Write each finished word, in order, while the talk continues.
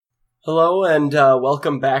Hello and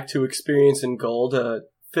welcome back to Experience in Gold, a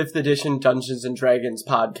 5th edition Dungeons & Dragons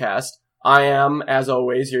podcast. I am, as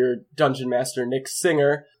always, your Dungeon Master, Nick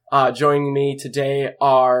Singer. Joining me today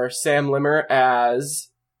are Sam Limmer as...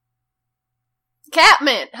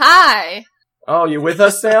 Catmint, hi! Oh, you with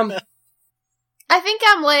us, Sam? I think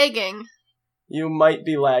I'm lagging. You might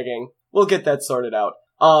be lagging. We'll get that sorted out.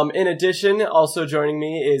 In addition, also joining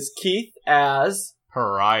me is Keith as...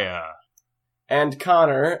 Pariah. And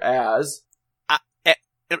Connor as...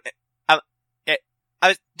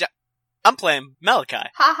 I'm playing Malachi. Ha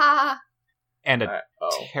ha ha. And a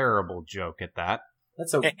terrible joke at that.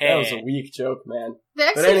 That was a weak joke, man. The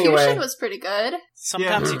execution was pretty good.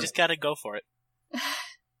 Sometimes you just gotta go for it.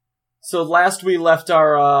 So last we left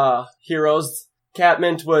our heroes,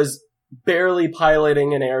 Catmint was barely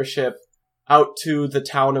piloting an airship out to the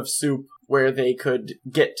town of Soup where they could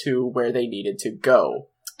get to where they needed to go.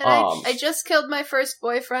 And I just killed my first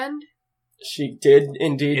boyfriend. She did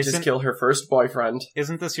indeed just kill her first boyfriend.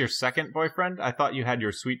 Isn't this your second boyfriend? I thought you had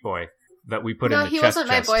your sweet boy that we put in the chest. No, he wasn't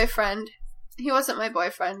my boyfriend. He wasn't my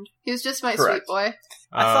boyfriend. He was just my sweet boy.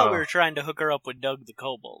 I thought we were trying to hook her up with Doug the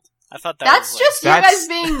Kobold. I thought that's just you guys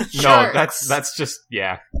being jerks. No, that's just,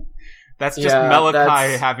 That's just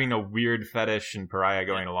Malachi having a weird fetish and Pariah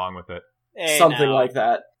going along with it. Hey, something like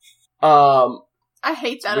that. I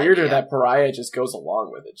hate that weirder idea. that Pariah just goes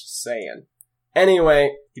along with it, just saying.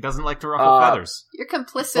 Anyway. He doesn't like to ruffle feathers. You're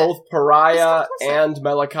complicit. Both Pariah and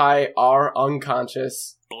Malachi are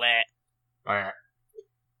unconscious. Blah.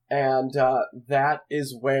 And that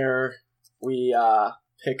is where we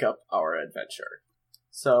pick up our adventure.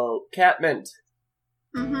 So, Catmint.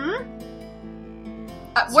 Mm-hmm.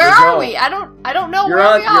 Where are we? I don't know where we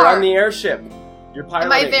are. You're on the airship. You're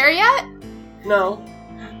piloting. Am I there yet? No.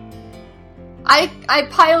 I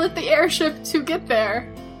pilot the airship to get there.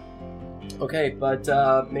 Okay, but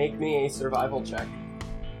make me a survival check.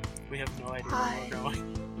 We have no idea where we're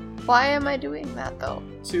going. Why am I doing that, though?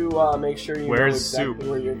 To make sure you know exactly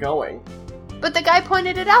where you're going. But the guy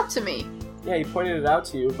pointed it out to me. Yeah, he pointed it out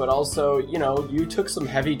to you, but also, you took some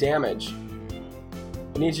heavy damage.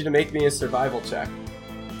 I need you to make me a survival check.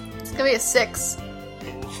 It's gonna be a 6.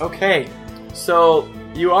 Okay, so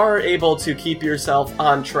you are able to keep yourself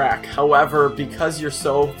on track. However, because you're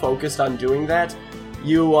so focused on doing that,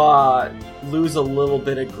 you lose a little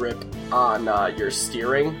bit of grip on your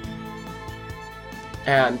steering.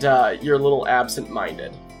 And you're a little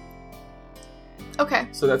absent-minded. Okay.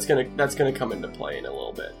 So that's gonna come into play in a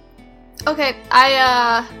little bit. Okay,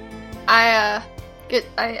 I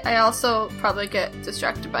also probably get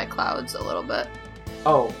distracted by clouds a little bit.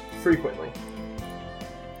 Oh, frequently.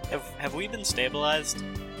 Have we been stabilized?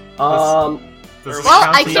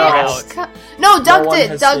 I can't. No, Doug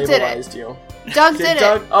did. Doug did it. You. Doug did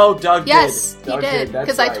it. Oh, Doug did. Yes, he Doug did.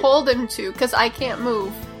 Because I told him to. Because I can't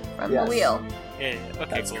move from the wheel. Yeah. Okay,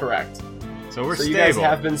 that's correct. So we're stable. So you guys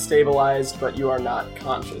have been stabilized, but you are not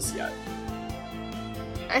conscious yet.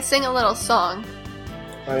 I sing a little song.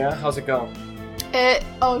 Oh yeah? How's it go? It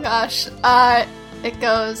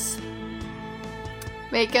goes...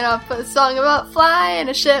 Making up a song about flying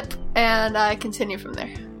a ship, and I continue from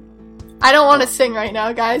there. I don't want to sing right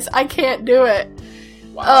now, guys. I can't do it.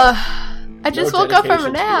 Wow. I just woke up from a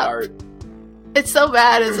nap. It's so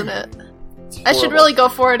bad, isn't it? I should really go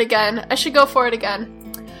for it again. It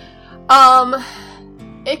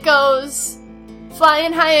goes...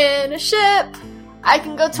 Flying high in a ship. I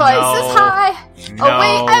can go twice as high. No. Oh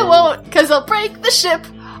wait, I won't, because I'll break the ship.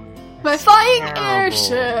 My flying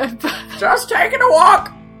airship. Just taking a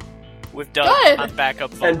walk. With Doug on backup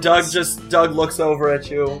vocals. And Doug looks over at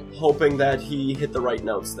you, hoping that he hit the right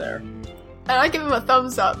notes there. And I give him a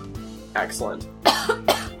thumbs up. Excellent.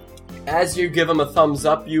 As you give him a thumbs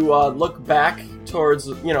up, you look back towards,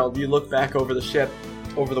 you look back over the ship,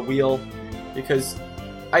 over the wheel, because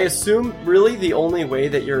I assume really the only way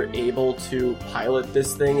that you're able to pilot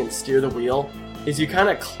this thing and steer the wheel is you kind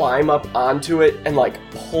of climb up onto it and,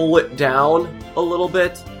 pull it down a little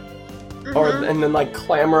bit. Mm-hmm. And then,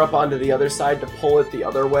 clamber up onto the other side to pull it the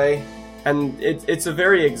other way. And it's a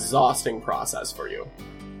very exhausting process for you.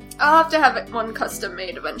 I'll have to have one custom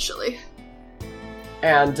made eventually.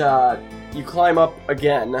 And, you climb up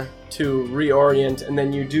again to reorient, and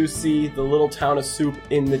then you do see the little town of Soup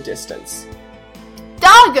in the distance.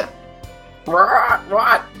 Doug!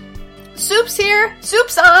 What? Soup's here!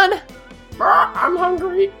 Soup's on! I'm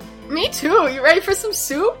hungry. Me too. You ready for some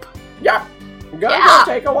soup? Yeah. I'm gonna go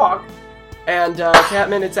take a walk. And,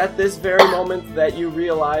 Catmint, it's at this very moment that you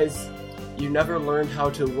realize you never learned how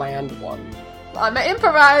to land one. I'm gonna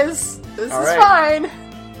improvise. This all is right. fine.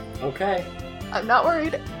 Okay. I'm not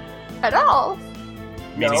worried at all.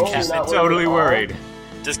 Meaning she's Catmint not Totally at all. worried.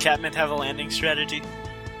 Does Catmint have a landing strategy?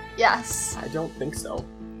 Yes. I don't think so.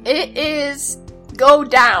 It is go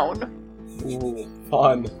down. Ooh,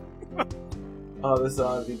 fun. Oh, this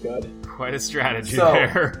ought to be good. Quite a strategy So-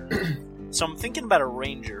 there. So I'm thinking about a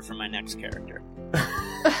ranger for my next character.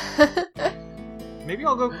 Maybe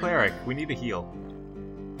I'll go cleric. We need a heal.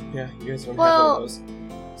 Yeah, you guys don't Well- have one of those.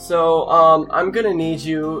 So, I'm gonna need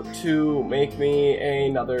you to make me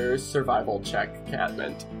another survival check,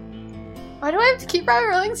 Catmint. Why do I have to keep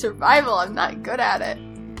rolling survival? I'm not good at it.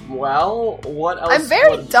 Well, what else? I'm very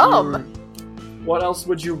would dumb. what else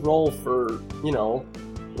would you roll for,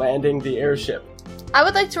 landing the airship? I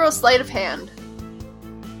would like to roll sleight of hand.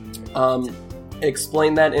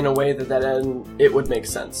 Explain that in a way that it would make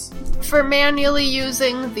sense. For manually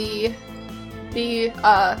using the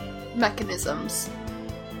mechanisms.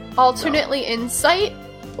 Alternately insight,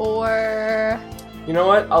 or... You know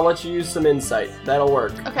what? I'll let you use some insight. That'll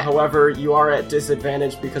work. Okay. However, you are at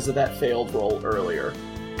disadvantage because of that failed roll earlier.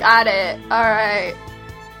 Got it. Alright.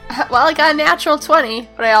 Well, I got a natural 20,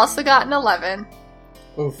 but I also got an 11.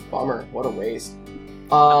 Oof, bummer. What a waste.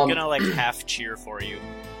 I'm gonna half cheer for you.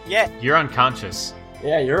 Yeah, You're unconscious.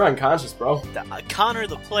 Yeah, you're unconscious, bro. Connor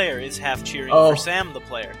the player is half cheering Oh. for Sam the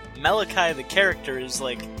player. Malachi the character is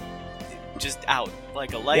just out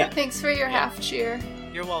like a light. Yeah. Thanks for your half cheer.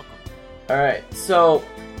 You're welcome. Alright, so...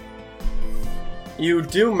 You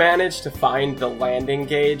do manage to find the landing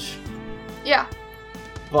gauge, Yeah.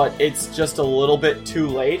 but it's just a little bit too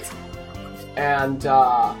late. And,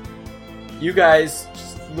 you guys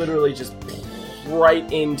literally just right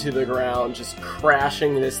into the ground, just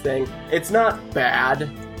crashing this thing. It's not bad,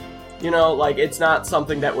 it's not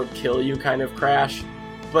something that would kill you kind of crash,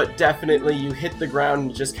 but definitely you hit the ground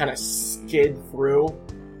and just kind of skid through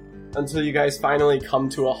until you guys finally come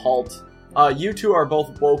to a halt. You two are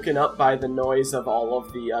both woken up by the noise of all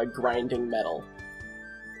of the grinding metal.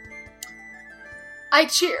 I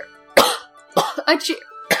cheer. I cheer.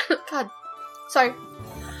 God. Sorry.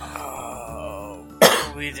 Oh,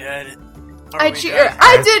 are we dead? Are I we cheer. dead?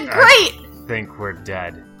 I did great! I think we're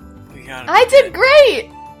dead. We gotta I be did dead. great!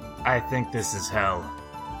 I think this is hell.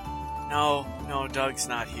 No, Doug's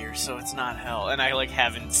not here, so it's not hell. And I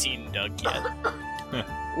haven't seen Doug yet.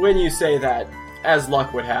 When you say that, as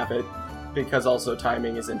luck would have it, because also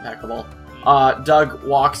timing is impeccable, Doug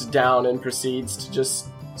walks down and proceeds to just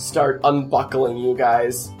start unbuckling you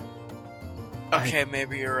guys. Okay,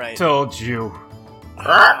 maybe you're right. Told you.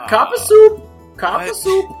 Cup of soup! Cup of What?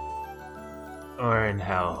 soup! We're in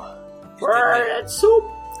hell. We're at soup!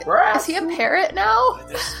 We're at Is he a soup. parrot now?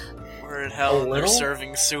 We're in hell A and they're little?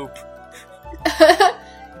 serving soup. That's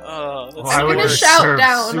Why would gonna they shout serve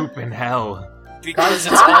down. soup in hell? because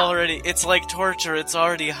it's like torture. It's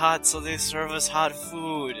already hot, so they serve us hot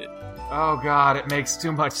food. Oh god, it makes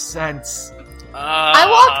too much sense. I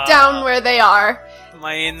walk down where they are.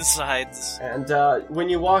 my insides. And when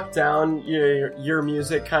you walk down, your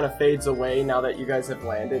music kind of fades away now that you guys have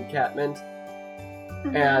landed, Catmint.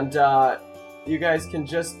 And you guys can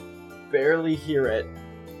just barely hear it,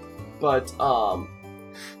 but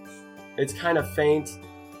it's kind of faint.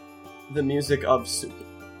 The music of soup.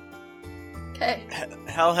 Okay.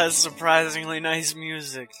 Hell has surprisingly nice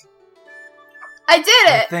music. I did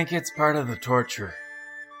I it! think it's part of the torture.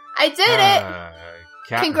 I did it!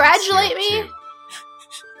 Catman's Congratulate here, me. too.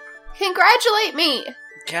 Congratulate me!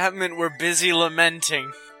 Catmint, we're busy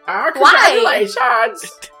lamenting. Congratulations!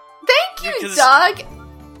 Thank you, Because- Doug!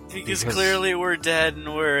 Because Because- clearly we're dead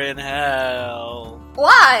and we're in hell.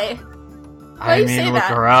 Why? Why I you mean, say look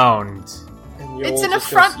that? around. And you'll It's an just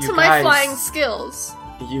affront go, to "You my guys, flying skills.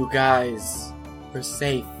 You guys, we're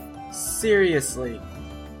safe. Seriously.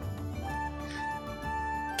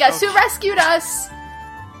 Guess who Okay. rescued us?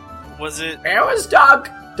 Was it? It was Doug!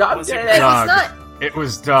 Doug Was did it it! It Doug. was not. It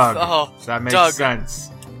was Doug. Oh, That makes Doug. sense.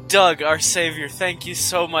 Doug, our savior, thank you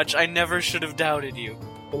so much. I never should have doubted you.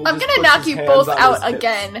 And he I'm just gonna puts knock his you hands both on out his hips.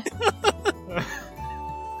 again.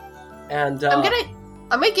 And I'm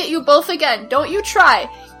gonna get you both again. Don't you try.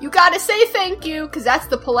 You gotta say thank you, because that's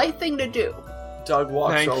the polite thing to do. Doug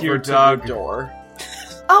walks Thank over you, to Doug. the door.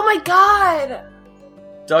 Oh my god!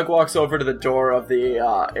 Doug walks over to the door of the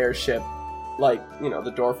airship,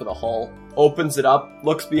 the door for the hull, opens it up,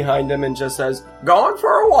 looks behind him, and just says, "Going for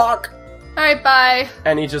a walk!" Alright, bye.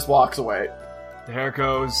 And he just walks away. There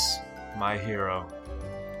goes my hero.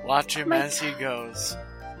 Watch him my as he goes.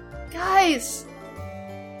 Guys!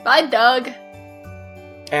 Bye, Doug.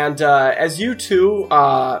 And as you two,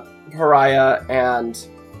 Pariah and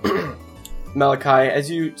Malachi, as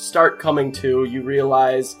you start coming to, you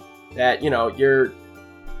realize that, you're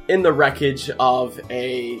in the wreckage of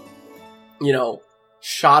a,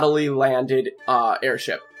 shoddily landed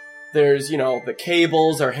airship. There's, the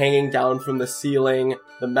cables are hanging down from the ceiling,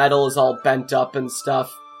 the metal is all bent up and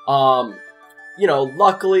stuff.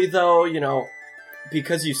 Luckily though,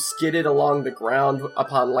 because you skidded along the ground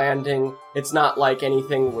upon landing, it's not like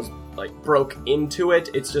anything was, broke into it,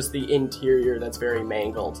 it's just the interior that's very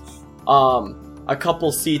mangled. A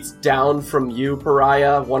couple seats down from you,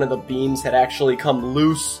 Pariah, one of the beams had actually come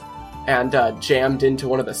loose and jammed into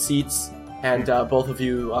one of the seats, and both of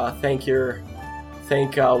you thank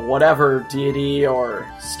whatever deity or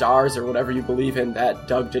stars or whatever you believe in that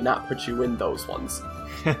Doug did not put you in those ones.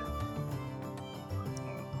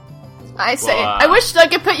 I say, I wish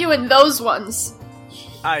Doug could put you in those ones.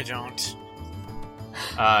 I don't.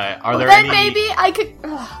 Are there then any... maybe I could...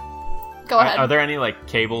 Go ahead. Are there any,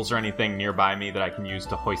 cables or anything nearby me that I can use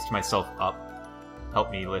to hoist myself up?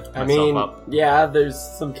 Help me lift myself up? Yeah, there's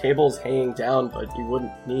some cables hanging down, but you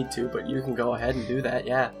wouldn't need to, but you can go ahead and do that,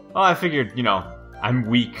 yeah. Well, I figured, I'm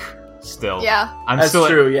weak still. Yeah. That's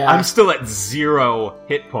true, yeah. I'm still at 0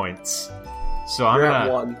 hit points. So I'm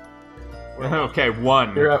at 1. Okay,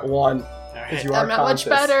 1. You're at 1. Alright. You are I'm not conscious.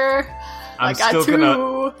 much better. I got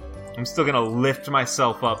 2. I'm still gonna lift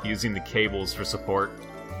myself up using the cables for support.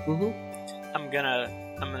 Mm-hmm. I'm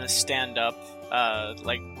gonna stand up,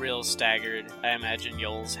 real staggered. I imagine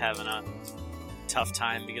Yoel's having a tough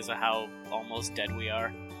time because of how almost dead we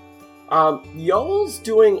are. Yoel's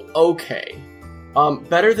doing okay.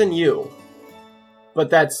 Better than you. But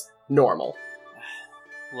that's normal.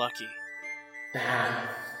 Lucky.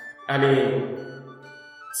 I mean,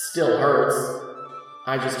 still hurts.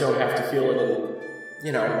 I just don't have to feel it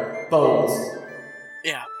in, bones.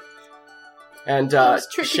 Yeah. And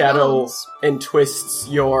Shadow entwists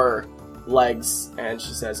your legs, and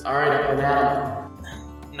she says, "All right, up and down."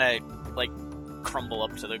 And I crumble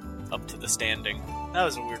up to the standing. That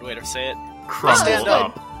was a weird way to say it. Crumble Stand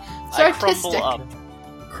up. It's I artistic.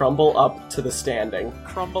 Crumble up to the standing.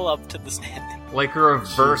 Crumble up to the standing. Like a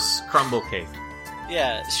reverse crumble cake.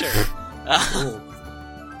 Yeah, sure.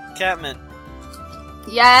 Catman,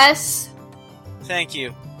 Yes. thank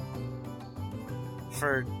you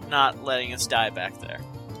for not letting us die back there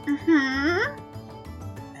Mm-hmm.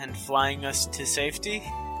 and flying us to safety.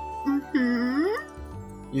 Mm-hmm.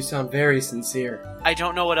 You sound very sincere. I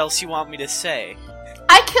don't know what else you want me to say.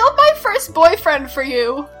 I killed my first boyfriend for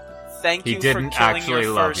you. Thank He you didn't for killing actually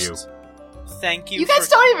your love first. Thank you. You guys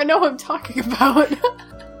for... don't even know who I'm talking about.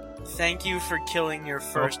 Thank you for killing your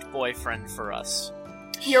first boyfriend for us.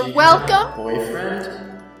 You're She welcome. had a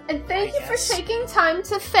boyfriend? And thank I you for guess. taking time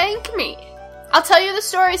to thank me. I'll tell you the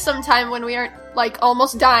story sometime when we are,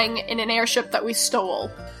 almost dying in an airship that we stole.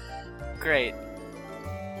 Great.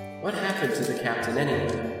 What happened to the captain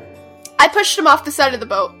anyway? I pushed him off the side of the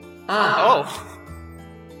boat. Oh.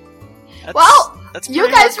 That's You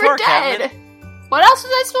pretty guys were hardcore, dead. Catman. What else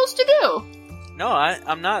was I supposed to do? No,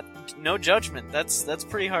 I'm not. No judgment. That's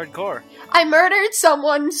pretty hardcore. I murdered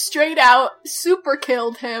someone straight out, super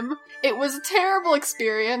killed him. It was a terrible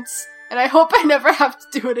experience, and I hope I never have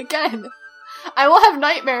to do it again. I will have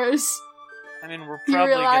nightmares. I mean, You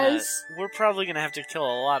realize? we're probably gonna have to kill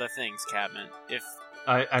a lot of things, Catman, if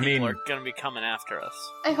I mean, people are gonna be coming after us.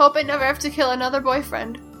 I hope I never have to kill another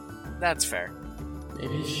boyfriend. That's fair.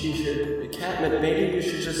 Maybe she should... Catman, maybe you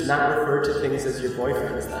should just not refer to things as your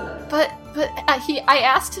boyfriends then. But I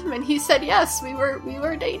asked him and he said yes, we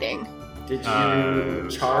were dating. Did you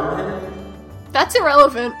charm him? That's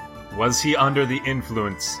irrelevant. was he under the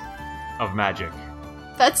influence of magic?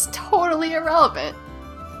 That's totally irrelevant.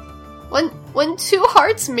 When two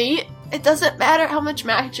hearts meet, it doesn't matter how much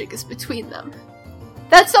magic is between them.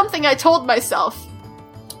 That's something I told myself.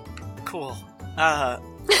 Cool.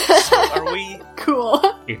 So are we... Cool.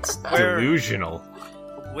 It's Where- delusional.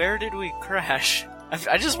 Where did we crash?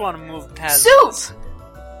 I just want to move past Soup! this.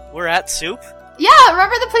 We're at Soup? Yeah,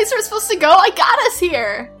 remember the place we were supposed to go? I got us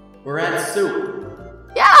here. We're at Soup.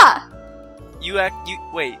 Yeah.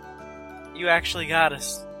 Wait. You actually got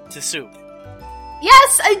us to Soup.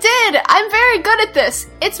 Yes, I did. I'm very good at this.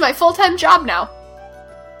 It's my full-time job now.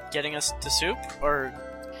 Getting us to Soup? Or...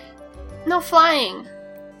 No flying.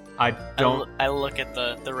 I don't... I look at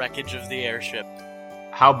the wreckage of the airship.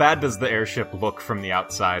 How bad does the airship look from the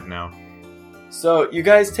outside now? So, you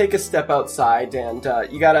guys take a step outside, and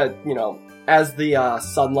you gotta, as the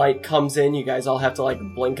sunlight comes in, you guys all have to,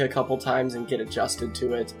 blink a couple times and get adjusted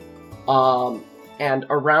to it. And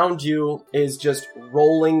around you is just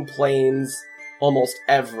rolling plains almost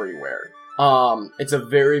everywhere. It's a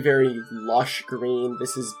very, very lush green.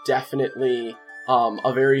 This is definitely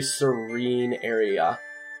a very serene area.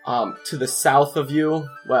 To the south of you,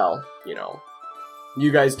 well,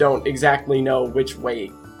 you guys don't exactly know which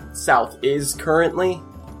way south is currently,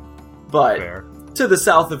 but Fair. to the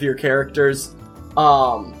south of your characters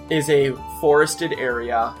is a forested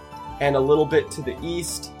area, and a little bit to the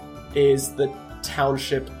east is the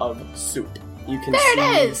township of Soup. You can There see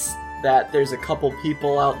it is! that there's a couple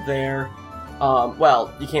people out there.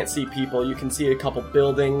 Well, you can't see people, you can see a couple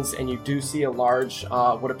buildings, and you do see a large,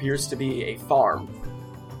 what appears to be a farm.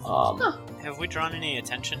 Have we drawn any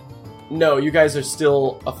attention? No, you guys are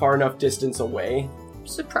still a far enough distance away,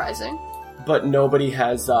 Surprising. but nobody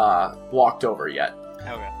has walked over yet.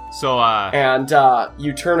 Okay. So, And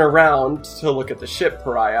you turn around to look at the ship,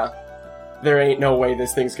 Pariah. There ain't no way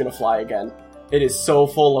this thing's gonna fly again. It is so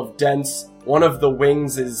full of dents. One of the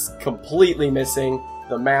wings is completely missing.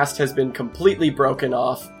 The mast has been completely broken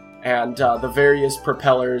off. And the various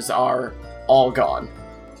propellers are all gone.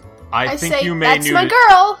 I think say, you may that's my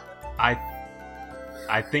girl!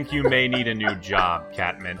 I think you may need a new job,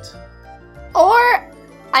 Catmint. Or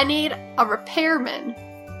I need a repairman.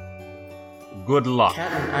 Good luck.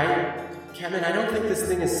 Catman, I don't think this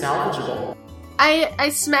thing is salvageable. I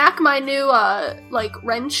smack my new,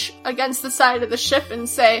 wrench against the side of the ship and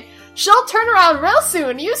say, she'll turn around real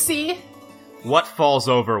soon, you see. What falls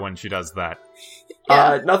over when she does that?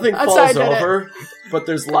 Nothing That's how I falls did it. over, but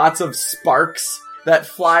there's lots of sparks that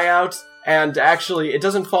fly out, and actually, it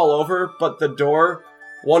doesn't fall over, but the door,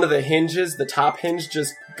 one of the hinges, the top hinge,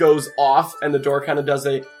 just goes off, and the door kind of does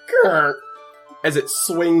a grrr as it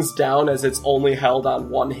swings down, as it's only held on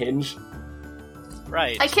one hinge.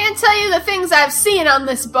 Right. I can't tell you the things I've seen on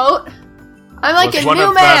this boat. I'm like Was a one new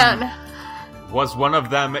of them- man. Was one of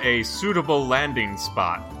them a suitable landing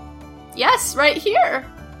spot? Yes, right here.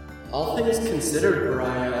 All things considered,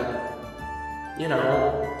 Pariah, you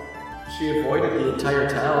know, she avoided the entire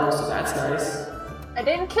town, so that's nice. I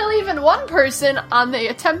didn't kill even one person on the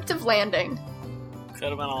attempt of landing. Could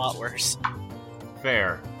have been a lot worse.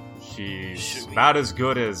 Fair. She's Should we- about as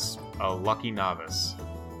good as a lucky novice.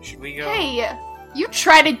 Should we go? Hey, you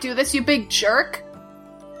try to do this, you big jerk.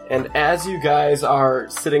 And as you guys are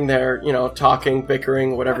sitting there, you know, talking,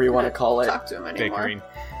 bickering, whatever you want to call it, Talk to him anymore. Bickering.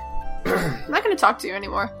 I'm not gonna talk to you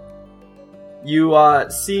anymore. you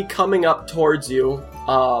see coming up towards you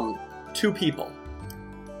two people.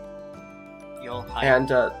 You'll hide.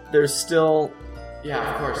 And there's still...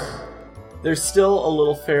 Yeah, of course. There's still a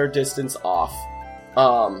little fair distance off.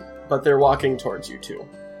 But they're walking towards you two.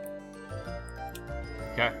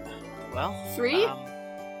 Okay. Well, 3?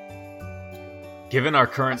 Given our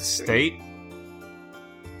current That's three. state,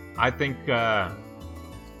 I think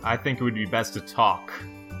it would be best to talk.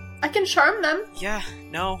 I can charm them. yeah,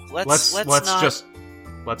 no, let's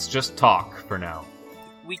Let's just talk for now.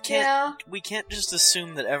 We can't. Yeah. We can't just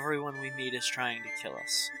assume that everyone we meet is trying to kill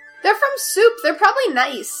us. They're from Soup. They're probably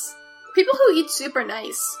nice. People who eat soup are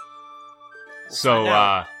nice. We'll So, find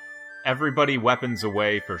out. everybody weapons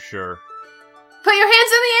away for sure. Put your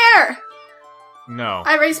hands in the air! No.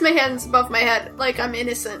 I raise my hands above my head like I'm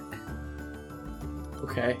innocent.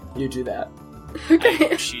 Okay, you do that. I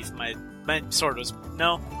Okay. sheath my sword was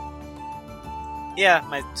no. Yeah,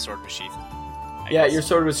 my sword was sheathed. I Yeah, guess. your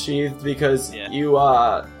sword was sheathed because Yeah. you,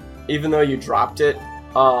 even though you dropped it,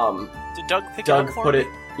 Did Doug pick Doug it up for put me? it...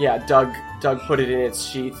 Yeah, Doug put it in its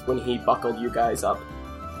sheath when he buckled you guys up.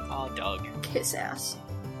 Oh, Doug. Kiss ass.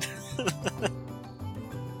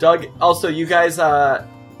 Doug, also, you guys,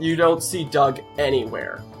 you don't see Doug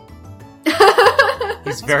anywhere.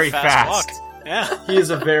 He's very Fast fast. walk. Yeah. He is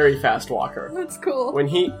a very fast walker. That's cool. When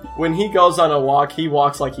he goes on a walk, he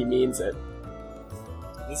walks like he means it.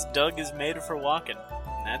 This Doug is made for walking.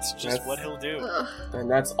 That's just That's- what he'll do. Ugh. And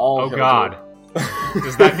that's all Oh he'll god. do.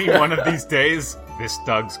 Does that mean one of these days, this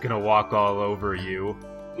Doug's gonna walk all over you?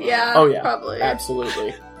 Yeah, Oh yeah, probably.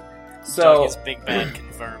 absolutely. Doug So, is big bad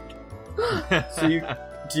confirmed.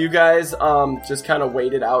 do you guys just kind of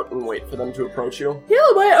wait it out and wait for them to approach you? Yeah,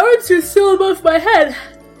 my arms are still above my head.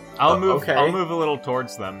 I'll Oh, move. okay. I'll move a little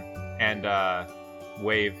towards them and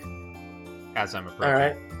wave as I'm approaching. All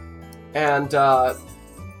right, and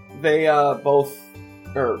they both,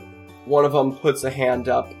 or one of them puts a hand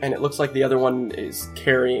up, and it looks like the other one is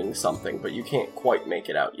carrying something, but you can't quite make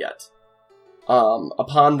it out yet.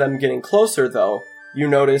 Upon them getting closer, though, you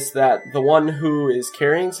notice that the one who is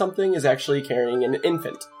carrying something is actually carrying an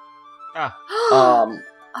infant. Ah,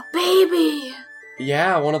 A baby.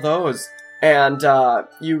 Yeah, one of those. And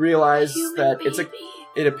you realize Human that baby.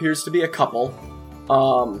 it appears to be a couple,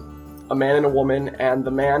 a man and a woman, and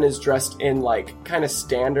the man is dressed in like kind of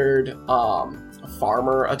standard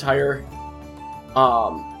farmer attire,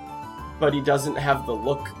 but he doesn't have the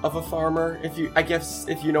look of a farmer. If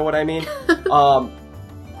you know what I mean.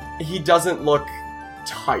 He doesn't look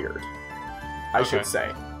tired, I should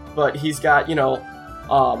say. But he's got,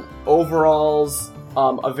 overalls,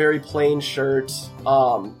 a very plain shirt,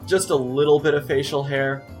 just a little bit of facial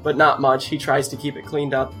hair, but not much. He tries to keep it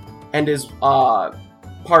cleaned up, and his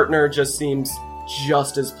partner just seems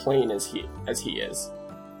just as plain as he is.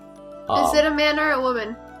 Is it a man or a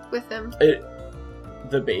woman with him?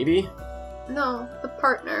 The baby? No, the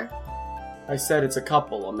partner. I said it's a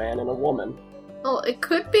couple, a man and a woman. Well, it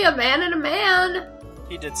could be a man and a man.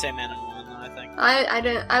 He did say man and woman, though, I think. I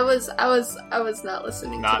didn't. I was not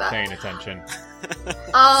listening to that. Not paying attention.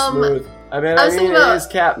 Smooth. I mean, it is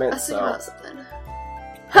Catmint, so. About something.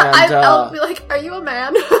 I'll be like, "Are you a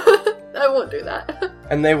man?" I won't do that.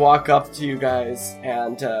 And they walk up to you guys,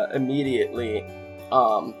 and immediately,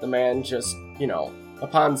 the man just,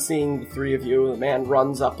 upon seeing the three of you, the man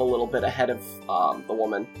runs up a little bit ahead of the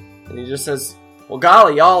woman, and he just says, "Well,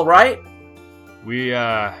 golly, y'all right?"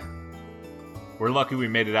 We're lucky we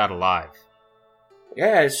made it out alive.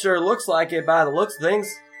 Yeah, it sure looks like it by the looks of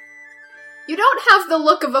things. You don't have the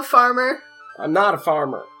look of a farmer. I'm not a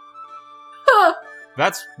farmer.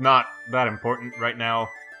 That's not that important right now.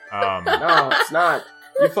 No, it's not.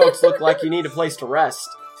 You folks look like you need a place to rest.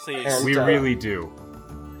 Please. And, we really do.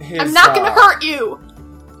 I'm not gonna hurt you!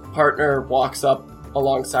 Partner walks up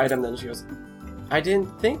alongside him, then she goes, "I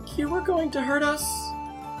didn't think you were going to hurt us.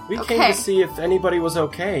 We came to see if anybody was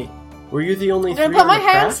okay. Were you the only three? I'm gonna put my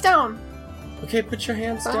hands down. Okay, put your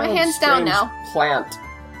hands down. Put my hands down now. Plant.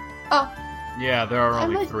 Oh. Yeah, there are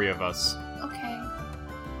only three of us. Okay.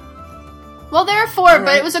 Well, there are four,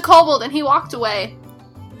 but it was a kobold, and he walked away.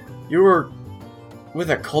 You were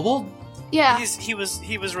with a kobold? Yeah. He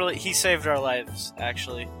saved our lives,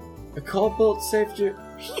 actually. A kobold saved you?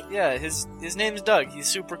 Yeah, his name's Doug. He's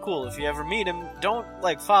super cool. If you ever meet him, don't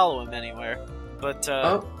follow him anywhere. But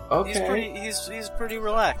okay. He's pretty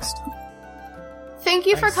relaxed. Thank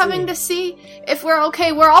you for coming to see if we're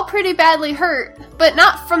okay. We're all pretty badly hurt, but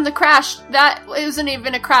not from the crash. That wasn't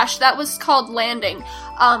even a crash. That was called landing.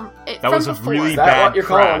 That was a really bad crash. Is that what you're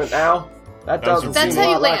calling it now? That doesn't seem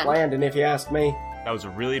a lot like landing, if you ask me. That was a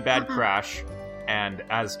really bad crash, and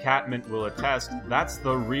as Catmint will attest, that's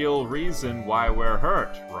the real reason why we're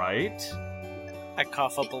hurt, right? I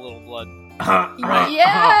cough up a little blood.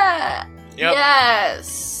 Yeah. Yep.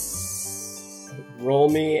 Yes. Roll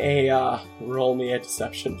me a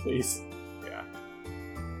deception, please. Yeah.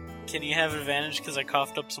 Can you have advantage because I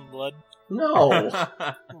coughed up some blood? No.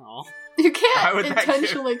 Oh. You can't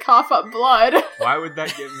intentionally cough up blood. Why would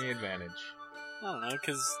that give me advantage? I don't know,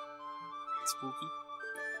 because it's spooky.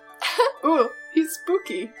 Ooh, he's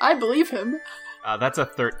spooky. I believe him. That's a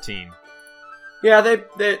 13. Yeah,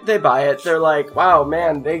 they buy it. They're like, wow,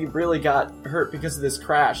 man, they really got hurt because of this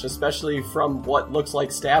crash, especially from what looks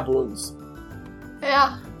like stab wounds.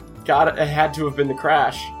 Yeah. It had to have been the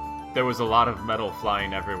crash. There was a lot of metal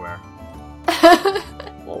flying everywhere.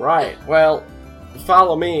 All right. Well,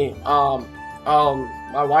 follow me.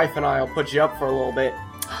 My wife and I will put you up for a little bit.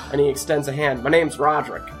 And he extends a hand. My name's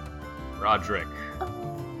Roderick. Roderick.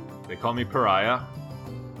 They call me Pariah.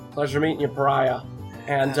 Pleasure meeting you, Pariah.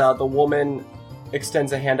 And the woman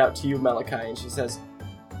extends a hand out to you, Malachi, and she says,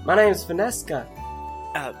 "My name's Finesca."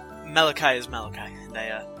 Malachi is Malachi.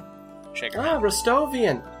 They shake her hand.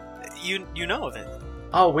 Rostovian. You know of it?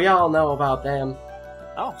 Oh, we all know about them.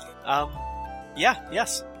 Oh,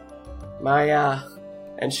 yes.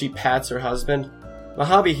 And she pats her husband. My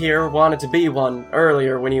hubby here wanted to be one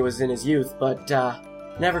earlier when he was in his youth, but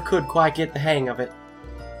never could quite get the hang of it.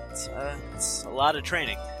 It's a lot of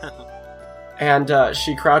training. And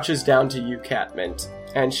she crouches down to you, Catmint,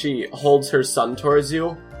 and she holds her son towards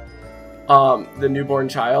you, the newborn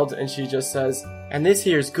child, and she just says, "And this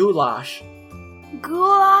here's Goulash."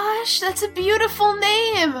 Goulash? That's a beautiful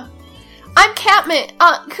name! I'm Catmint.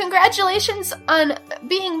 Congratulations on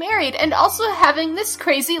being married and also having this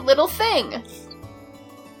crazy little thing.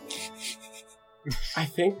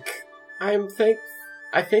 Thank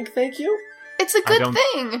you? It's a good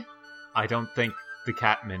thing. I don't think the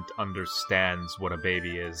Catmint understands what a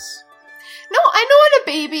baby is. No, I know what a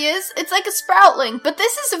baby is. It's like a sproutling, but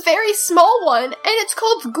this is a very small one, and it's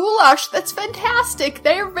called Goulash. That's fantastic.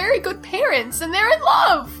 They are very good parents, and they're in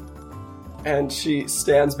love. And she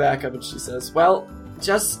stands back up and she says, "Well,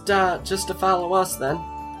 just to follow us then."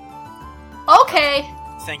 Okay.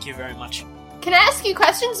 Thank you very much. Can I ask you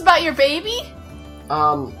questions about your baby?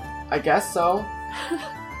 I guess so.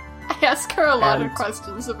 I ask her a lot of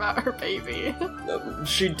questions about her baby.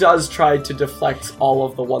 She does try to deflect all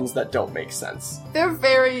of the ones that don't make sense. They're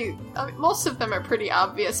very... most of them are pretty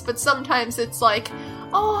obvious, but sometimes it's like,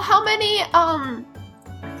 oh, how many,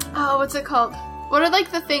 what's it called? What are, like,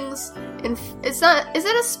 the things It's not. Is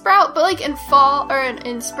it a sprout? But like in fall or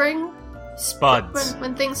in spring, Spuds.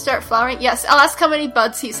 when things start flowering. Yes, I'll ask how many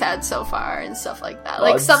buds he's had so far and stuff like that.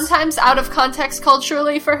 Like Buds? sometimes out of context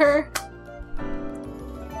culturally for her.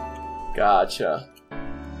 Gotcha.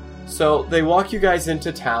 So they walk you guys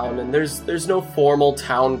into town, and there's no formal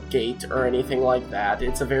town gate or anything like that.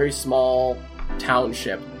 It's a very small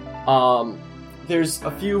township. There's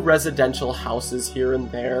a few residential houses here and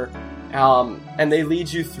there, and they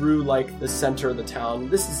lead you through like the center of the town.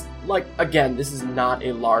 This is this is not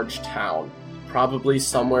a large town. Probably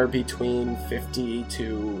somewhere between 50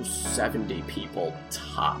 to 70 people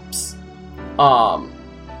tops.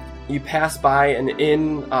 You pass by an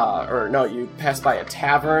inn, you pass by a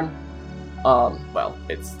tavern. Well,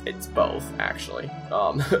 it's both actually.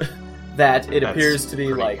 That it That's appears to be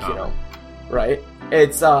pretty like, common. right?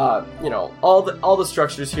 It's all the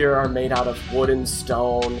structures here are made out of wood and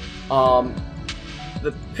stone.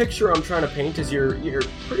 The picture I'm trying to paint is your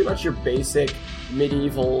pretty much your basic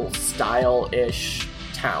medieval style-ish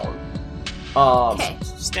town. Okay.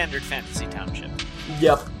 Standard fantasy township.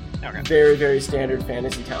 Yep. Okay. Very, very standard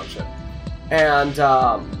fantasy township. And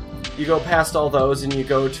you go past all those and you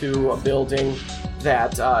go to a building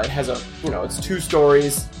that has it's 2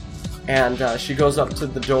 stories. And she goes up to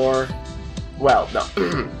the door. Well,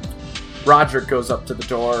 no. Roderick goes up to the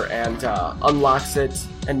door and unlocks it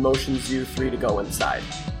and motions you 3 to go inside.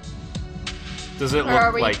 Does it Where are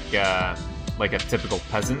look we? like a typical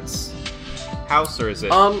peasant's house, or is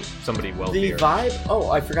it somebody The wealthier?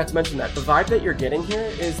 vibe... I forgot to mention that. The vibe that you're getting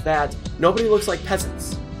here is that nobody looks like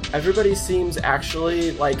peasants. Everybody seems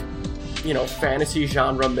actually like, fantasy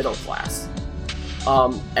genre middle class.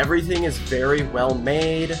 Everything is very well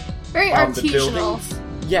made. Very The artisanal. buildings...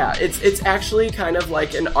 Yeah, it's actually kind of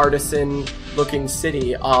like an artisan-looking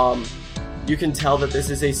city. You can tell that this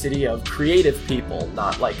is a city of creative people,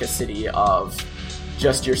 not like a city of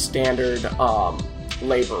just your standard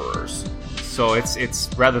laborers. So it's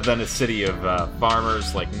rather than a city of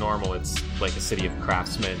farmers like normal, it's like a city of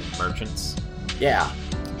craftsmen and merchants. Yeah.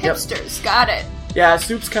 Yep. Hipsters, got it. Yeah,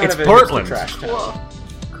 Soup's kind It's of a Portland. hipster trash town.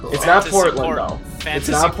 Cool. It's not Fantasy Portland, though. It's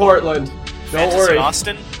not Portland. Don't Fantasy worry.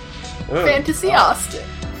 Austin? Ugh. Fantasy Austin.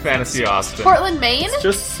 Fantasy Austin. Portland, Maine? It's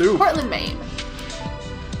just Soup. Portland, Maine.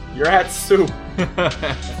 You're at Soup.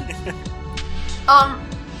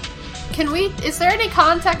 Is there any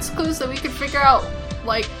context clues that we could figure out,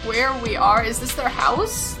 like, where we are? Is this their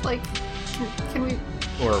house? Like, can we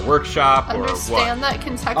or a workshop, or understand that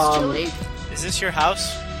contextually? Is this your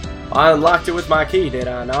house? I unlocked it with my key, did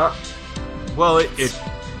I not? what? Well,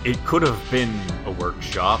 it could have been a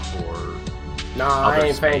workshop, or Nah, I Other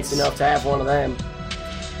ain't fancy space. enough to have one of them.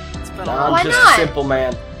 It's been a Nah, long Why I'm just not? a simple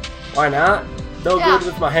man. Why not? No Yeah. good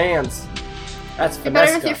with my hands. That's You're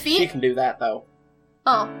better with Finesca. your feet? She can do that, though.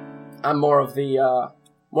 Oh. I'm more of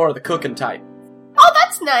the cooking type. Oh,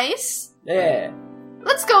 that's nice. Yeah.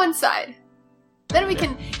 Let's go inside. Then we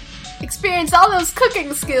can experience all those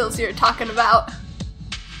cooking skills you're talking about.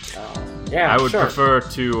 Yeah, I would sure. prefer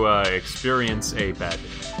to experience a bed.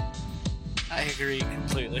 I agree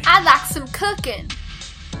completely. I'd like some cooking.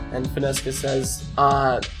 And Finesca says,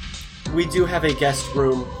 we do have a guest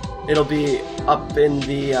room. It'll be up in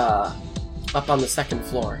the, up on the 2nd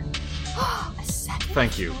floor. A second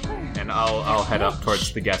Thank you. floor. And I'll head up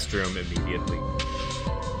towards the guest room immediately.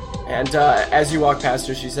 And, as you walk past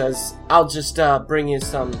her, she says, I'll just, bring you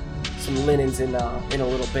some linens in a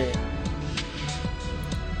little bit.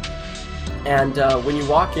 And, when you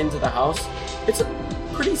walk into the house, it's a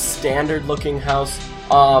pretty standard looking house.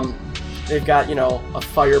 They've got, a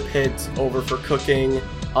fire pit over for cooking.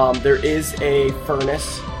 There is a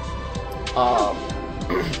furnace.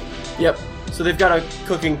 Yep. So they've got a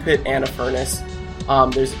cooking pit and a furnace.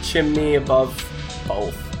 There's a chimney above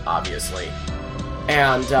both, obviously.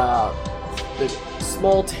 And there's a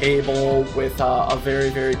small table with a very,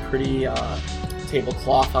 very pretty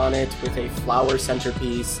tablecloth on it with a flower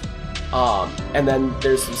centerpiece. And then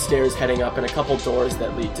there's some stairs heading up and a couple doors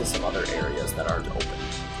that lead to some other areas that aren't open.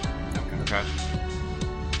 Okay.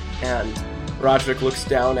 And Roderick looks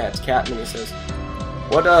down at Catman and he says,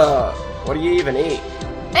 What do you even eat?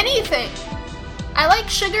 Anything. I like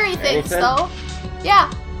sugary things, Anything? though.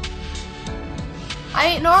 Yeah. I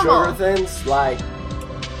ain't normal. Sugar things? Like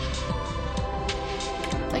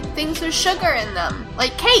things with sugar in them.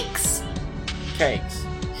 Like cakes. cakes.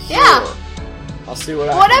 Yeah. Sure. I'll see what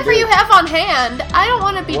I Whatever can do. you have on hand. I don't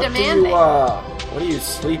want to be What demanding. what do you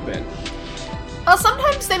sleep in? Well,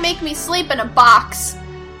 sometimes they make me sleep in a box.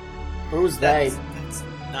 Who's they? That's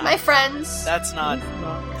not, My friends. That's not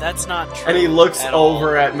true. And he looks at all.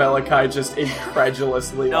 over at Malachi just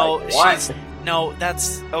incredulously No, like, what? No,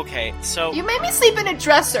 that's... Okay, so... You made me sleep in a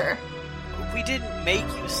dresser. We didn't make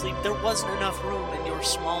you sleep. There wasn't enough room, and you're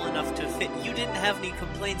small enough to fit. You didn't have any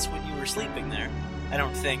complaints when you were sleeping there. I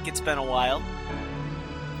don't think. It's been a while.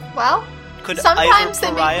 Well, Could sometimes they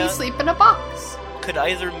either make Pariah, me sleep in a box. Could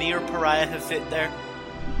either me or Pariah have fit there?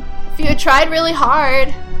 If you had tried really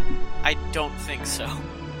hard. I don't think so.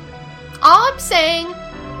 All I'm saying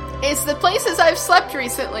is the places I've slept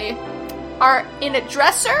recently are in a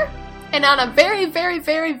dresser and on a very, very,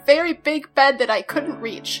 very, very big bed that I couldn't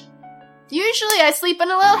reach. Usually I sleep in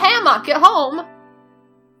a little hammock at home.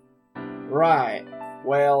 Right.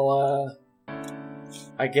 Well,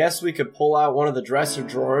 I guess we could pull out one of the dresser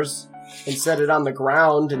drawers and set it on the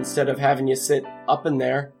ground instead of having you sit up in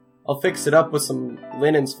there. I'll fix it up with some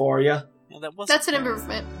linens for you. Yeah, That's an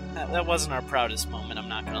improvement. That wasn't our proudest moment, I'm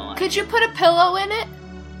not gonna lie. Could you put a pillow in it?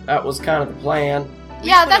 That was kind of the plan.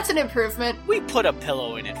 Yeah, that's an improvement. We put a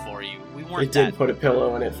pillow in it for you. We weren't It did put a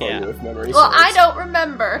pillow in it for Yeah. you, if memory Well, I serves. don't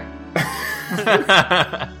remember.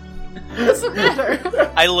 Doesn't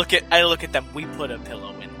matter. I look at them. We put a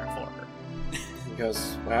pillow in there for her. He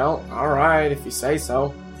goes, well, alright, if you say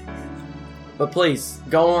so. But please,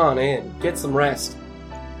 go on in. Get some rest.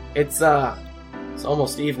 It's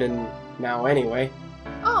almost evening now anyway.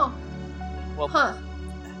 Oh. Well, Huh.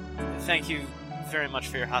 thank you very much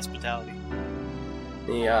for your hospitality.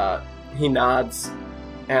 He nods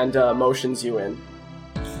and motions you in.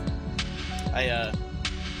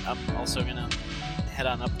 I'm also gonna head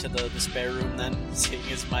on up to the spare room then, seeing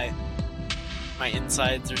as my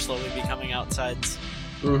insides are slowly becoming outsides.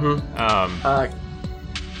 Mm-hmm.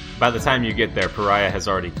 By the time you get there, Pariah has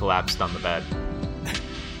already collapsed on the bed.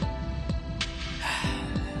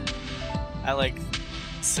 I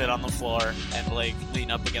sit on the floor and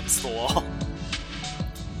lean up against the wall.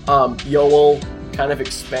 Yoel kind of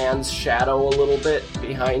expands shadow a little bit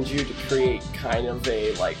behind you to create kind of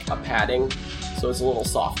a padding, so it's a little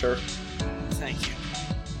softer. Thank you.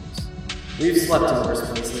 We've slept in worse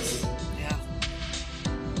places. Yeah.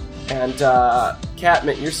 And,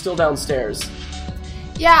 Catmint, you're still downstairs.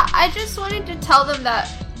 Yeah, I just wanted to tell them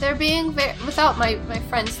that they're being without my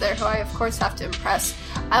friends there, who I of course have to impress.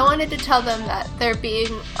 I wanted to tell them that they're being,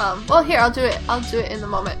 well, here, I'll do it in the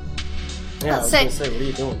moment. Yeah, I'll I was say- gonna say, what are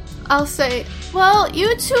you doing? I'll say, well,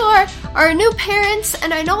 you two are new parents,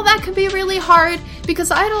 and I know that can be really hard,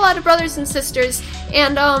 because I had a lot of brothers and sisters,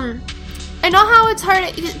 and, I know how it's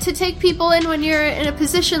hard to take people in when you're in a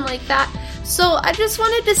position like that, so I just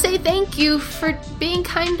wanted to say thank you for being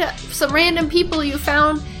kind to some random people you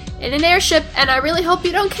found in an airship, and I really hope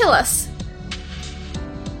you don't kill us.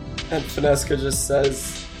 And Finesca just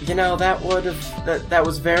says, you know, that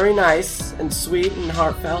was very nice and sweet and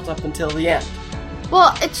heartfelt up until the end.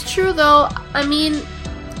 Well, it's true though. I mean,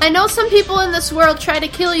 I know some people in this world try to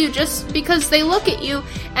kill you just because they look at you,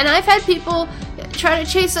 and I've had people try to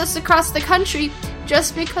chase us across the country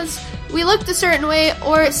just because we looked a certain way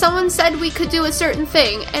or someone said we could do a certain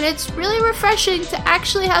thing, and it's really refreshing to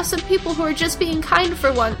actually have some people who are just being kind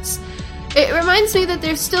for once. It reminds me that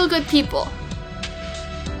they're still good people.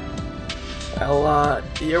 Well,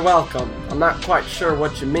 you're welcome. I'm not quite sure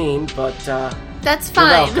what you mean, but, That's You're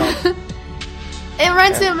fine. welcome. It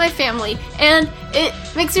reminds me of my family, and it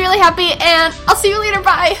makes me really happy, and I'll see you later,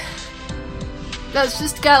 bye! That's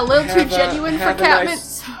just got a little too genuine for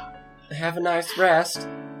Catmint. Have a nice rest.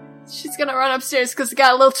 She's gonna run upstairs because it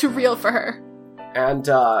got a little too real for her. And,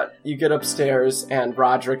 you get upstairs, and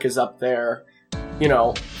Roderick is up there,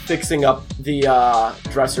 fixing up the,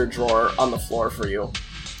 dresser drawer on the floor for you.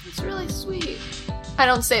 It's really sweet. I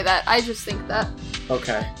don't say that, I just think that.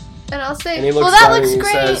 Okay. And I'll say, And he looks well, that down looks and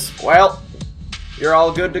he great! says, well, you're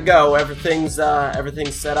all good to go. Everything's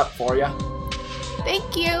set up for you.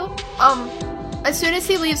 Thank you. As soon as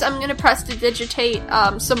he leaves, I'm gonna prestidigitate,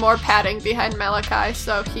 some more padding behind Malachi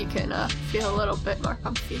so he can, feel a little bit more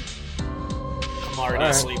comfy. I'm already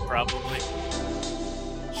Alright. asleep, probably.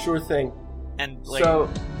 Sure thing. And, So,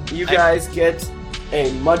 you guys get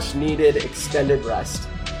a much-needed extended rest.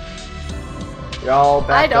 You're all I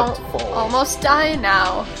back don't up to full, almost die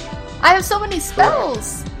now. I have so many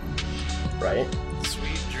spells! right?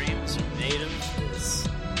 sweet dreams are made of this.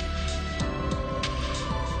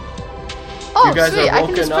 Oh, You guys sweet, are I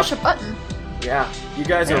can just woken push up. a button. Yeah. You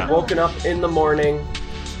guys Yeah. are woken up in the morning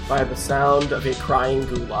by the sound of a crying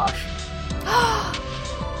goulash.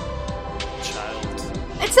 Child.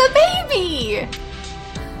 It's a baby!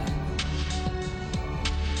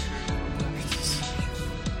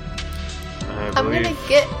 I I'm believe gonna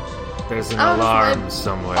get there's an out of my alarm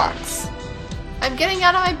somewhere. box. I'm getting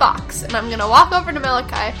out of my box, and I'm gonna walk over to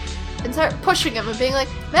Malachi and start pushing him and being like,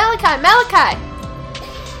 Malachi, Malachi!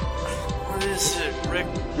 What is it, Rick?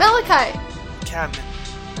 Malachi! Catman.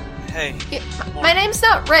 Hey. My name's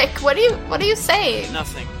not Rick. What are you saying?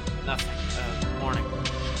 Nothing. Morning.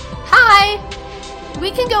 Hi! We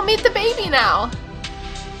can go meet the baby now.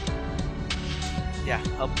 Yeah,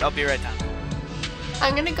 I'll be right down.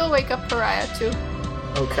 I'm gonna go wake up Pariah too.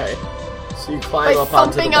 Okay. So you climb By up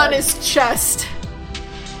onto the thumping bed. on his chest.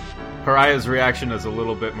 Pariah's reaction is a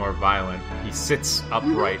little bit more violent. He sits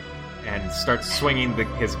upright and starts swinging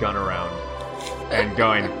his gun around and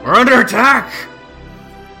going, "We're under attack!"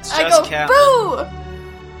 It's I just go, Catman. boo!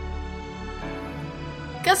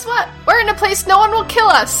 Guess what? We're in a place no one will kill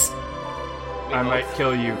us. I might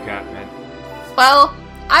kill you, Catman. Well,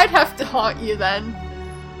 I'd have to haunt you then.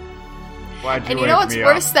 Why'd you And wake you know what's me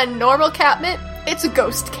worse up? than normal Catman? It's a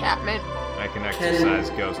ghost Catman. I can exercise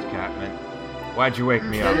Ghost Catman. Why'd you wake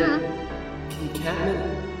me up? Can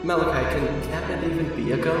Catman... Malachi, can Catman even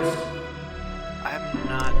be a ghost? I'm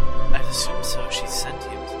not. I assume so. She's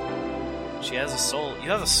sentient. She has a soul. You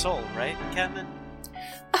have a soul, right, Catman?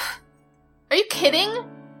 Are you kidding?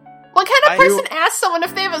 What kind of person asks someone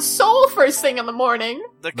if they have a soul first thing in the morning?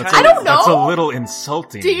 I don't know. That's a little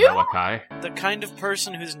insulting, Do you? Malachi. The kind of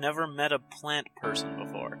person who's never met a plant person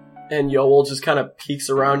before. And Yoel just kind of peeks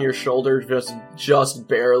around your shoulder, just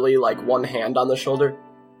barely, like one hand on the shoulder.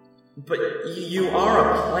 But you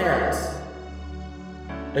are a plant.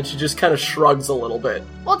 And she just kind of shrugs a little bit.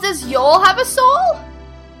 Well, does Yoel have a soul?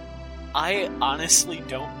 I honestly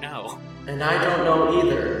don't know. And I don't know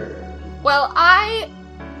either. Well, I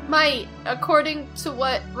might, according to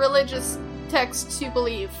what religious texts you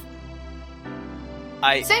believe.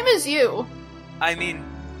 Same as you. I mean,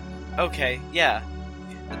 okay, yeah.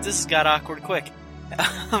 This has got awkward quick.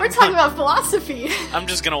 We're talking about philosophy. I'm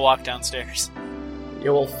just gonna walk downstairs.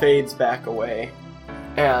 Yoel fades back away.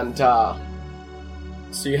 And,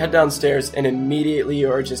 so you head downstairs, and immediately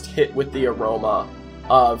you are just hit with the aroma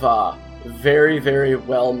of, very, very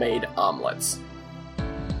well-made omelets.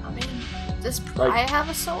 I mean, does Pariah have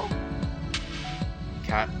a soul?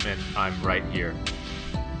 Catman, I'm right here.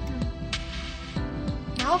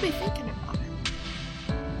 I'll be thinking about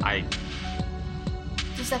it.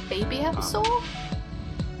 Does that baby have a soul?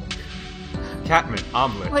 Catman,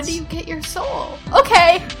 omelets. When do you get your soul?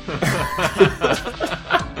 Okay!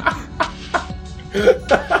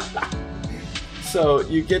 So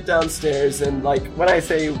you get downstairs, and like when I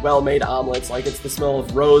say well-made omelets, like it's the smell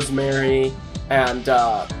of rosemary and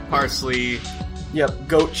parsley. Yep,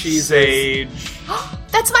 goat cheese, sage.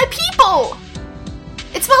 That's my people!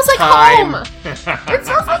 It smells like Thyme. home! It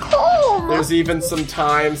smells like home! There's even some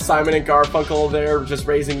thyme. Simon and Garfunkel there, just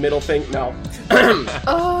raising middle finger. No.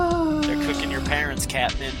 Oh. They're cooking your parents,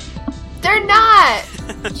 Catman. They're not!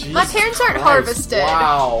 Jesus My parents aren't Christ, harvested.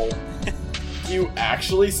 Wow. You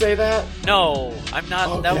actually say that? No, I'm not.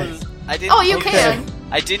 Okay. That was. I didn't. Oh, you can.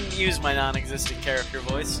 I didn't use my non-existent character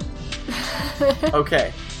voice.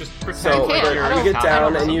 Okay. Just pretend So You can. I you don't- get I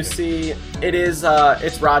down don't and you see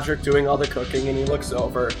it's Roderick doing all the cooking, and he looks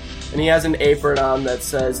over and he has an apron on that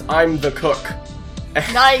says "I'm the cook."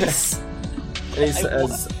 Nice! And he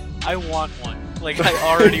says, I want one. Like I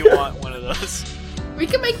already want one of those. We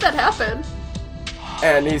can make that happen.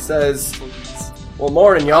 and he says, Please. "Well,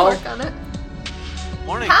 morning, I'll y'all." work on it.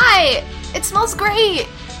 Morning. Hi! It smells great!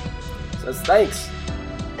 Says, "Thanks.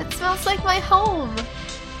 It smells like my home.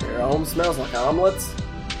 Your home smells like omelets."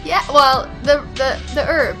 Yeah, well, the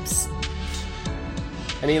herbs.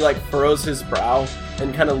 And he like furrows his brow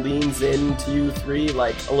and kind of leans into you three,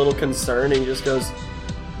 like a little concerned, and he just goes,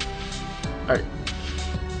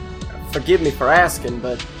 "Forgive me for asking,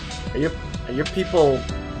 but are your people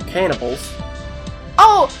cannibals?"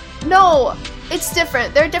 Oh, no! It's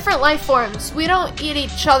different. They're different life forms. We don't eat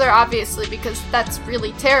each other, obviously, because that's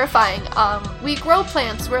really terrifying. We grow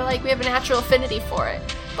plants. We have a natural affinity for it.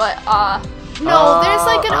 But, no, there's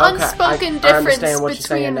like an okay. unspoken I understand difference what you're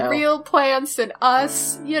saying between now. real plants and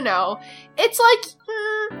us, you know. It's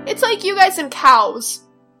like you guys and cows.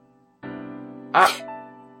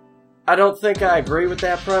 I don't think I agree with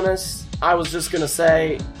that premise. I was just gonna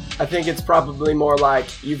say, I think it's probably more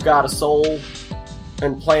like you've got a soul,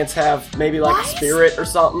 and plants have maybe like a spirit or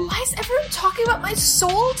something. Why is everyone talking about my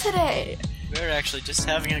soul today? We were actually just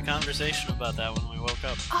having a conversation about that when we woke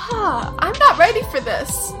up. I'm not ready for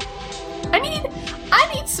this. I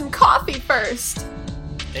need some coffee first.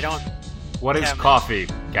 They don't. What is Catman. coffee,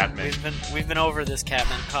 Catman? We've been over this,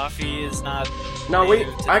 Catman. Coffee is not. No,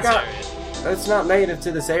 native to this area. It's not native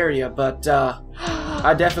to this area, but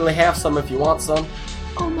I definitely have some if you want some.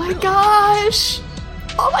 Oh my gosh!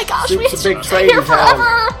 Oh my gosh, we Soup's a big should trade stay here in town.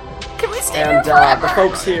 forever! Can we stay And here forever? the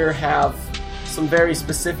folks here have some very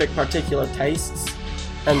specific particular tastes.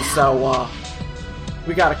 And so,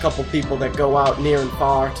 we got a couple people that go out near and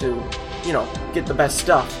far to, get the best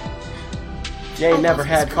stuff. If you ain't never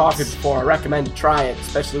had coffee before, I recommend you try it,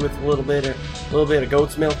 especially with a little bit of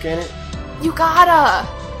goat's milk in it. You gotta.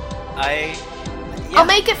 I'll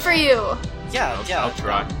make it for you. I'll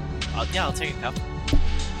try. I'll take a cup.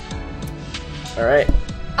 All right.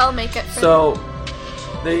 I'll make it for you. So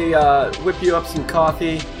they whip you up some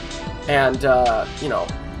coffee, and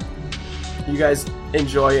you guys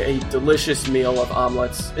enjoy a delicious meal of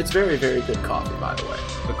omelets. It's very, very good coffee, by the way.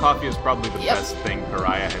 The coffee is probably the best thing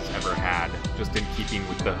Pariah has ever had, just in keeping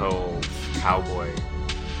with the whole cowboy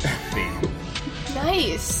theme.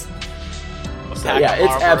 Nice. So, yeah,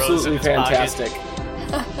 it's absolutely fantastic.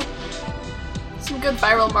 Some good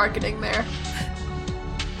viral marketing there.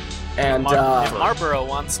 And if Marlboro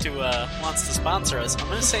wants to sponsor us, I'm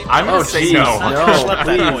gonna say no. I'm gonna say no. Schlep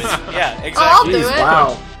that noise. Yeah, exactly. I'll do it.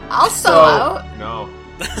 Wow. I'll sell out. No,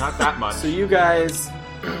 not that much. So you guys,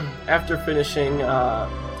 after finishing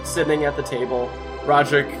sitting at the table,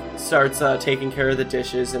 Roderick starts taking care of the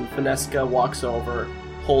dishes, and Finesca walks over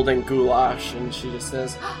holding goulash, and she just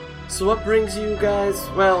says, "So what brings you guys,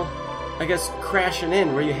 well, I guess crashing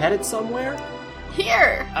in? Were you headed somewhere?"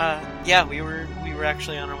 Here. Yeah, we were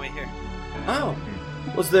actually on our way here. Oh.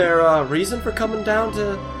 Was there a reason for coming down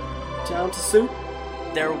to Soup?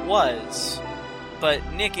 There was, but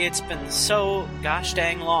Nick, it's been so gosh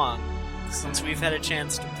dang long since we've had a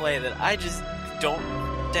chance to play that I just don't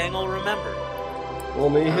dang old remember. Roll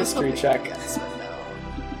me a history check.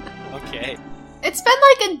 Okay. It's been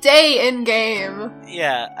like a day in game.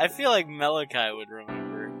 Yeah, I feel like Malachi would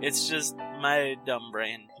remember. It's just my dumb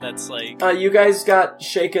brain that's like... You guys got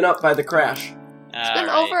shaken up by the crash. It's been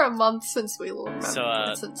over a month since we remember.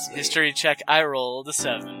 So, history check, I rolled a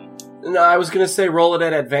 7. No, I was gonna say roll it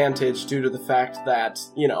at advantage due to the fact that,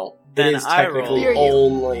 Then it is technically roll.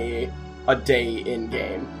 only a day in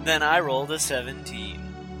game. Then I rolled a 17.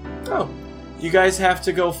 Oh. You guys have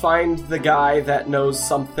to go find the guy that knows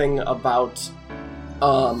something about,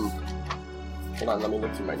 hold on, let me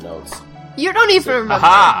look through my notes. You don't even remember.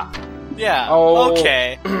 Aha! Yeah, Oh.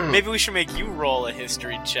 okay. Maybe we should make you roll a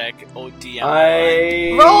history check, ODM.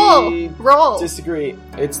 I Roll. disagree.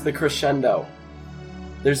 It's the Crescendo.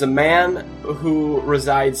 There's a man who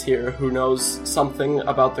resides here who knows something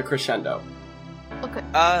about the Crescendo. Okay.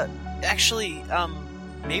 Actually,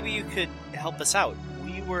 maybe you could help us out.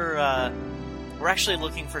 We're actually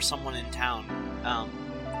looking for someone in town.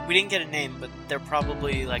 We didn't get a name, but they're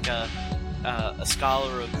probably like a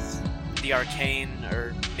scholar of the arcane,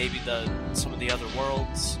 or maybe some of the other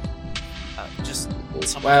worlds. Just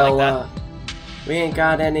something like that. We ain't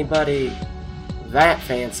got anybody that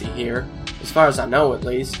fancy here, as far as I know, at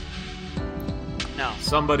least. No.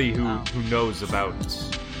 Somebody who knows about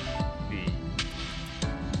the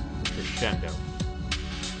Crescendo.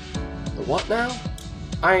 The what now?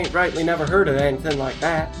 I ain't rightly never heard of anything like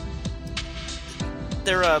that.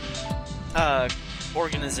 They're a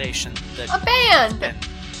organization that A band. been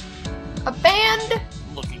A band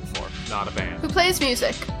looking for. Not a band. who plays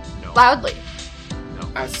music No. loudly. No.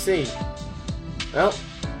 I see. Well,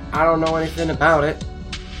 I don't know anything about it.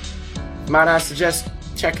 Might I suggest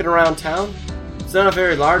checking around town? It's not a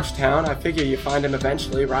very large town. I figure you find him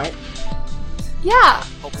eventually, right? Yeah.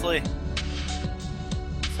 Hopefully.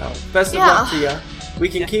 So, best of Yeah. luck to you. We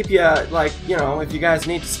can keep you, if you guys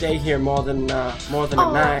need to stay here more than a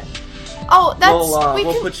night, Oh, that's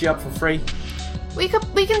we'll put you up for free. we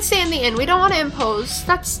can stay in the inn. We don't want to impose.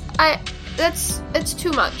 It's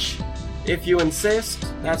too much. If you insist,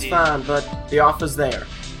 that's Indeed. fine, but the offer's there.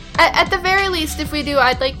 At the very least, if we do,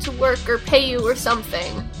 I'd like to work or pay you or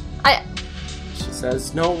something. She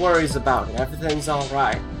says, no worries about it, everything's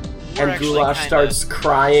alright. We're And actually Goulash kinda- starts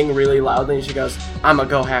crying really loudly, and she goes, I'ma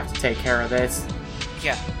go have to take care of this.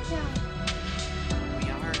 Yeah, Yeah. we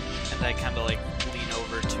are. And I kind of lean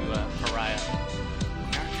over to Pariah.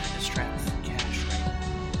 We are kind of strapped for cash right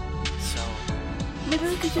now. So Maybe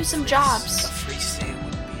we could do some a jobs. free stay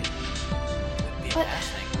wouldn't be a But- bad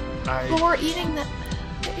thing. But we're eating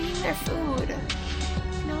their food.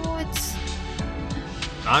 No, it's...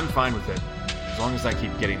 I'm fine with it, as long as I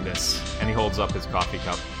keep getting this. And he holds up his coffee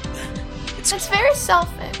cup. It's It's very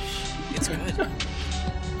selfish. It's good.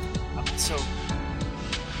 So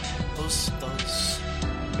those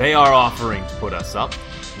They are offering to put us up.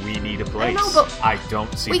 We need a place. know, but I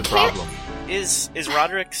don't see we the can't- problem. is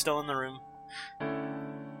Roderick still in the room?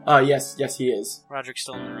 Yes, he is. Roderick's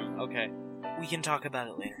still in the room. Okay, we can talk about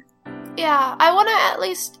it later. Yeah, I want to at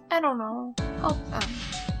least... I don't know. Help them.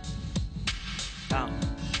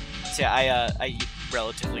 So yeah, I eat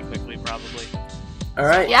relatively quickly, probably. All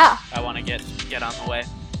right. Yeah. I want to get on the way.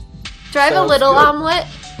 Do I have a Sounds little good. omelet?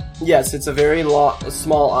 Yes, it's a very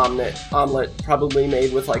small omelet, probably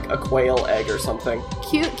made with like a quail egg or something.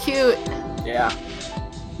 Cute. Yeah.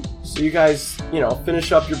 So you guys,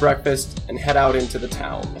 finish up your breakfast and head out into the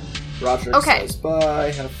town. Roderick Okay. says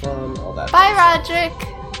bye, have fun, all that. Bye, fun stuff.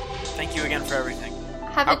 Roderick. Thank you again for everything.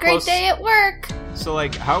 Have How a great close- day at work. So,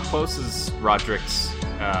 like, how close is Roderick's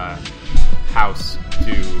house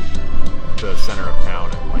to the center of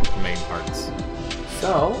town and, like, the main parts?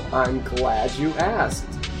 So, I'm glad you asked,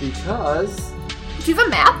 because... Do you have a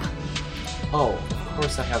map? Oh, of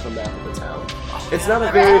course I have a map of the town. It's yeah, not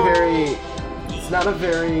a very... It's not a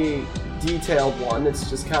very detailed one, it's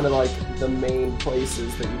just kind of like the main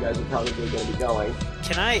places that you guys are probably going to be going.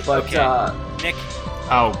 Can I? But, Nick,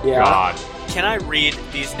 Oh, Yeah. God. can I read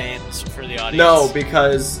these names for the audience? no,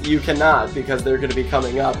 because you cannot, because they're going to be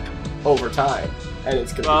coming up over time, and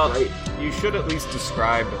it's going to Well, be great. you should at least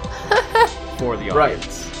describe for the Right.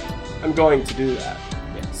 audience. I'm going to do that.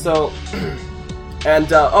 So,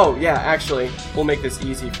 and, actually, we'll make this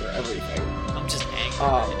easy for everything. I'm just angry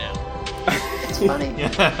Oh. right now. It's funny.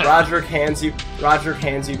 Roderick hands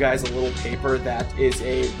you guys a little paper that is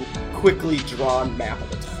a quickly drawn map of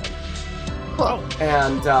the town. Cool.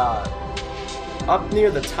 And up near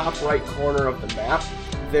the top right corner of the map,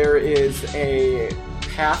 there is a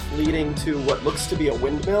path leading to what looks to be a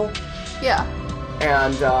windmill, Yeah.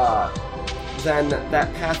 and then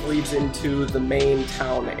that path leads into the main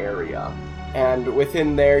town area. And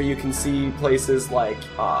within there, you can see places like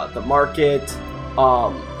the market,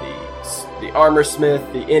 the armor smith,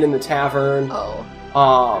 the inn and the tavern. Oh.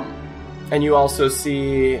 And you also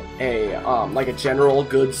see a like a general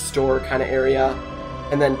goods store kind of area.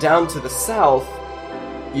 And then down to the south,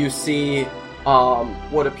 you see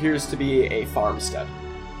what appears to be a farmstead.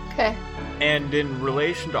 Okay. And in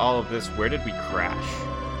relation to all of this, where did we crash?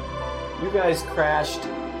 You guys crashed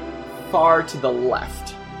far to the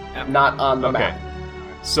left, Yep. not on the Okay. map.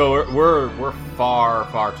 So we're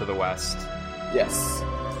far to the west. Yes.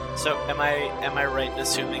 So am I right in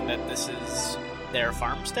assuming that this is their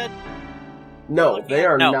farmstead? No, they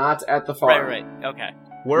are No. not at the farm. Right. Okay.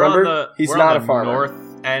 We're Remember, on the he's we're not on a the farmer. north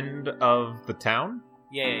end of the town.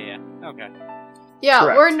 Yeah. Okay. Yeah,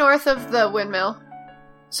 Correct. we're north of the windmill.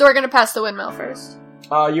 So we're gonna pass the windmill first.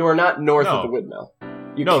 You are not north No. of the windmill.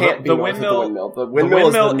 You No, can't be the north of the windmill- windmill. The The windmill,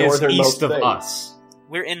 windmill is the is northernmost east of thing. us.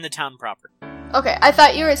 We're in the town proper. Okay, I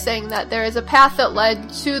thought you were saying that there is a path that led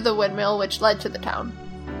to the windmill, which led to the town.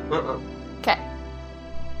 Uh-uh. Okay.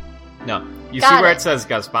 No, you Got see where it. it says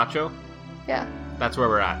Gazpacho? Yeah. That's where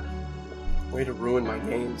we're at. Way to ruin my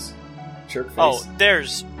names, jerkface. Oh,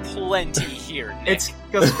 there's plenty here, Nick. It's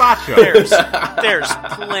Gazpacho. There's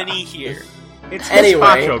plenty here. It's Anyway.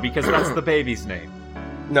 Gazpacho because that's the baby's name.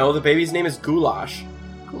 No, the baby's name is Goulash.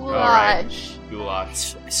 Goulash.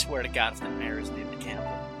 Goulash. I swear to God, if the mayor's named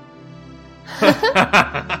Campbell.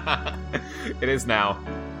 It is now.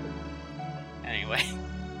 Anyway,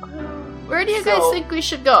 Where do you guys So- think we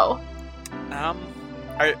should go?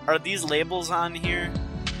 are these labels on here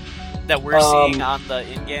that we're seeing on the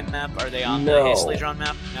in-game map? Are they on the no. hastily drawn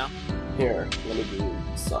map? No. Here, let me do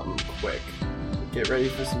something quick. Get ready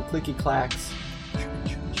for some clicky clacks.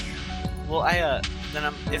 Well,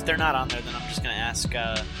 if they're not on there, then I'm just gonna ask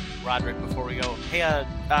Roderick before we go. Hey,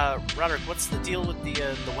 Roderick, what's the deal with the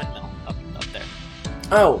windmill up there?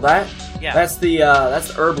 Oh, Yeah. that's the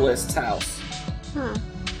herbalist's house. Hmm.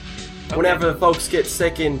 Okay. Whenever the folks get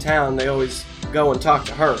sick in town, they always go and talk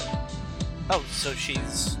to her. Oh, so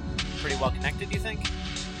she's pretty well connected, you think?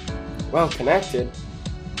 Well connected.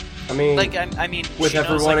 I mean, Like, I mean, with she knows,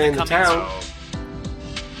 everyone like, in the comings-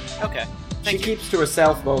 town. Okay. she Thank you. keeps to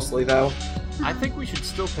herself mostly, though. I think we should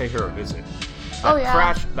still pay her a visit. Oh,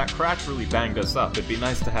 yeah. That crash really banged us up. It'd be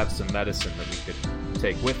nice to have some medicine that we could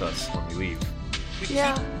take with us when we leave.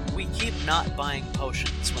 Yeah. We keep not buying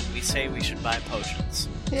potions when we say we should buy potions.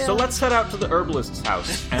 Yeah. So let's head out to the herbalist's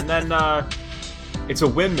house, and then it's a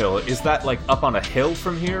windmill. Is that like up on a hill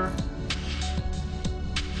from here?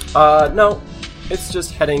 No, it's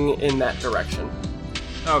just heading in that direction.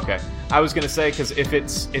 Okay. I was gonna say because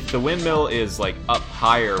if the windmill is like up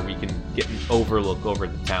higher, we can get an overlook over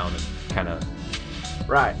the town and kind of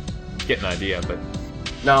Right. get an idea. But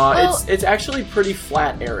No, Well- it's actually pretty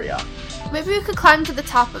flat area. Maybe we could climb to the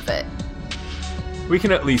top of it we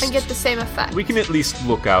can at least and get the same effect. we can at least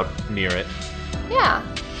look out near it. Yeah.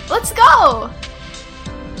 Let's go!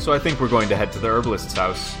 So I think we're going to head to the herbalist's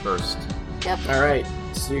house first. Yep. Alright,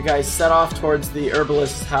 so you guys set off towards the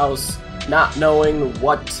herbalist's house, not knowing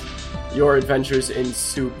what your adventures in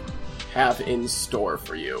Soup have in store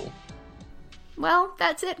for you. Well,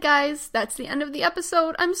 that's it, guys. That's the end of the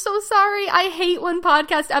episode. I'm so sorry. I hate when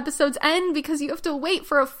podcast episodes end because you have to wait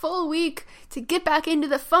for a full week to get back into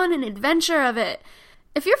the fun and adventure of it.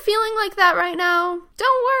 If you're feeling like that right now,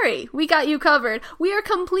 don't worry. We got you covered. We are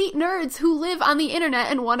complete nerds who live on the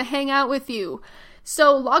internet and want to hang out with you.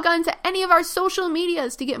 So log on to any of our social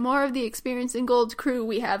medias to get more of the Experience in Gold crew.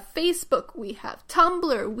 We have Facebook, we have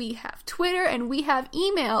Tumblr, we have Twitter, and we have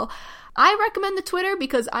email. I recommend the Twitter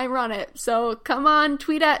because I run it. So come on,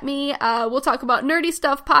 tweet at me. We'll talk about nerdy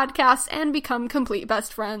stuff, podcasts, and become complete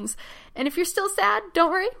best friends. And if you're still sad,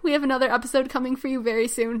 don't worry. We have another episode coming for you very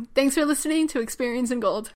soon. Thanks for listening to Experience in Gold.